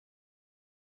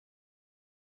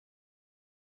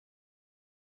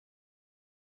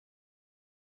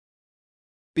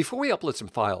Before we upload some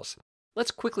files,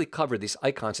 let's quickly cover these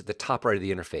icons at the top right of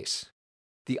the interface.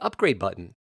 The Upgrade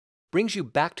button brings you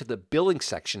back to the Billing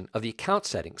section of the account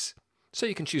settings so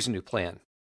you can choose a new plan.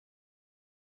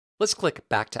 Let's click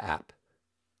Back to App.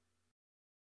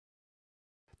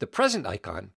 The Present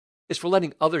icon is for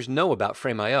letting others know about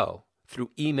Frame.io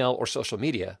through email or social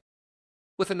media,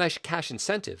 with a nice cash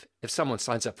incentive if someone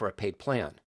signs up for a paid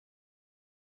plan.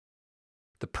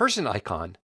 The Person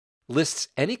icon lists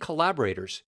any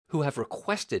collaborators who have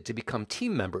requested to become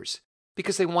team members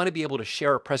because they want to be able to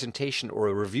share a presentation or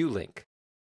a review link.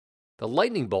 The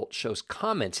lightning bolt shows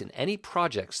comments in any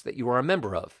projects that you are a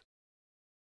member of.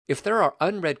 If there are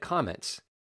unread comments,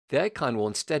 the icon will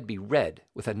instead be red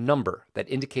with a number that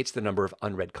indicates the number of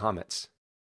unread comments.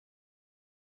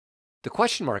 The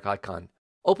question mark icon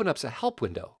opens up a help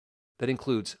window that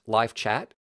includes live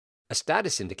chat, a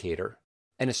status indicator,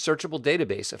 and a searchable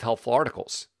database of helpful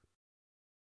articles.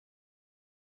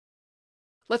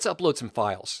 Let's upload some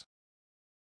files.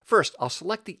 First, I'll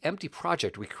select the empty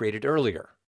project we created earlier.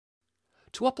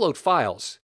 To upload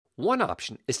files, one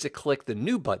option is to click the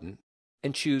New button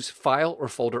and choose File or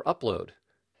Folder Upload.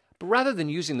 But rather than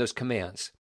using those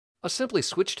commands, I'll simply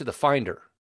switch to the Finder.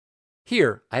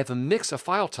 Here, I have a mix of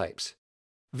file types: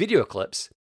 video clips,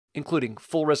 including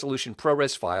full-resolution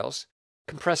ProRes files,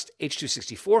 compressed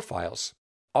H.264 files,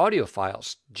 audio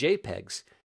files, JPEGs,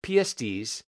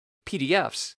 PSDs,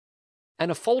 PDFs,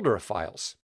 and a folder of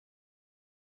files.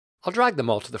 I'll drag them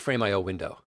all to the Frame.io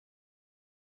window.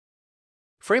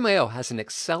 Frame.io has an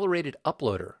accelerated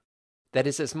uploader that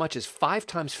is as much as 5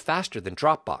 times faster than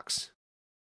Dropbox.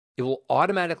 It will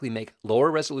automatically make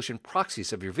lower resolution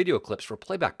proxies of your video clips for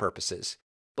playback purposes,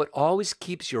 but always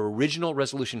keeps your original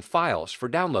resolution files for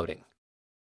downloading.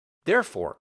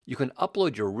 Therefore, you can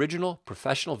upload your original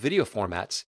professional video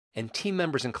formats, and team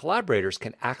members and collaborators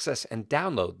can access and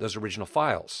download those original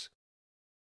files.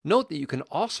 Note that you can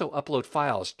also upload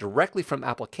files directly from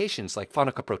applications like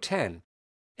Final Cut Pro X,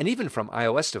 and even from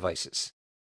iOS devices.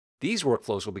 These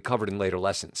workflows will be covered in later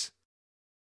lessons.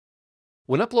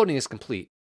 When uploading is complete,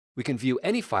 we can view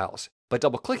any files by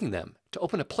double-clicking them to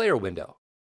open a player window.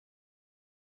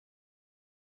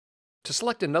 To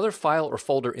select another file or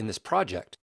folder in this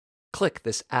project, click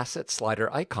this Asset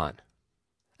Slider icon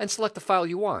and select the file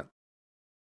you want.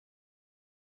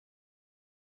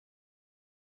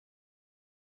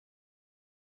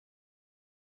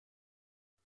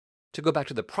 To go back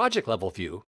to the project level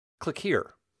view, click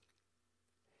here.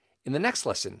 In the next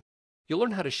lesson, you'll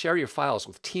learn how to share your files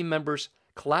with team members,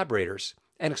 collaborators,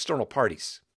 and external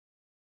parties.